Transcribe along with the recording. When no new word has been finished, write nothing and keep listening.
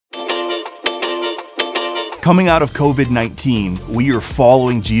Coming out of COVID-19, we are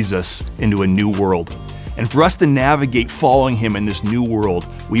following Jesus into a new world. And for us to navigate following him in this new world,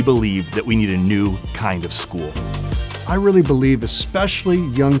 we believe that we need a new kind of school. I really believe especially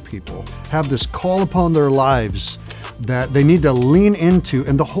young people have this call upon their lives that they need to lean into,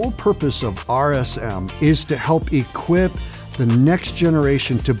 and the whole purpose of RSM is to help equip the next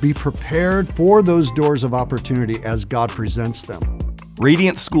generation to be prepared for those doors of opportunity as God presents them.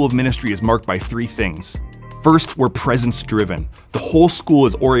 Radiant School of Ministry is marked by three things. First, we're presence-driven. The whole school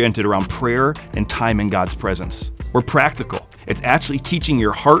is oriented around prayer and time in God's presence. We're practical. It's actually teaching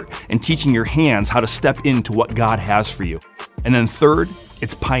your heart and teaching your hands how to step into what God has for you. And then third,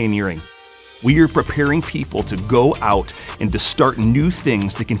 it's pioneering. We are preparing people to go out and to start new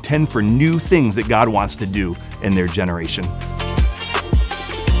things, to contend for new things that God wants to do in their generation.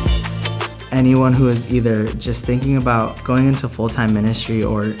 Anyone who is either just thinking about going into full-time ministry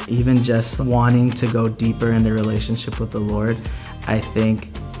or even just wanting to go deeper in their relationship with the Lord, I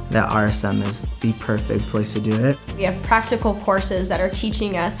think that RSM is the perfect place to do it. We have practical courses that are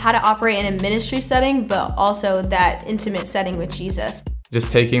teaching us how to operate in a ministry setting, but also that intimate setting with Jesus.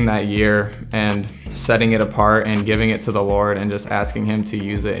 Just taking that year and setting it apart and giving it to the Lord and just asking him to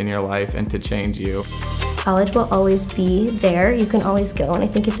use it in your life and to change you. College will always be there. You can always go, and I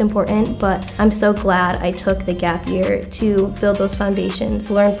think it's important, but I'm so glad I took the gap year to build those foundations,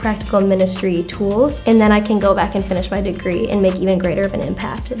 learn practical ministry tools, and then I can go back and finish my degree and make even greater of an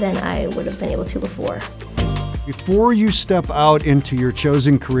impact than I would have been able to before. Before you step out into your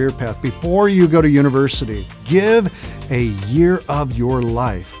chosen career path, before you go to university, give a year of your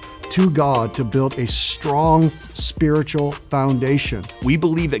life to God to build a strong spiritual foundation. We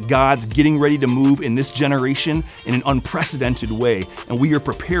believe that God's getting ready to move in this generation in an unprecedented way, and we are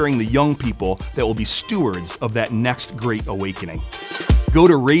preparing the young people that will be stewards of that next great awakening. Go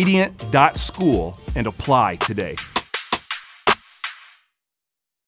to radiant.school and apply today.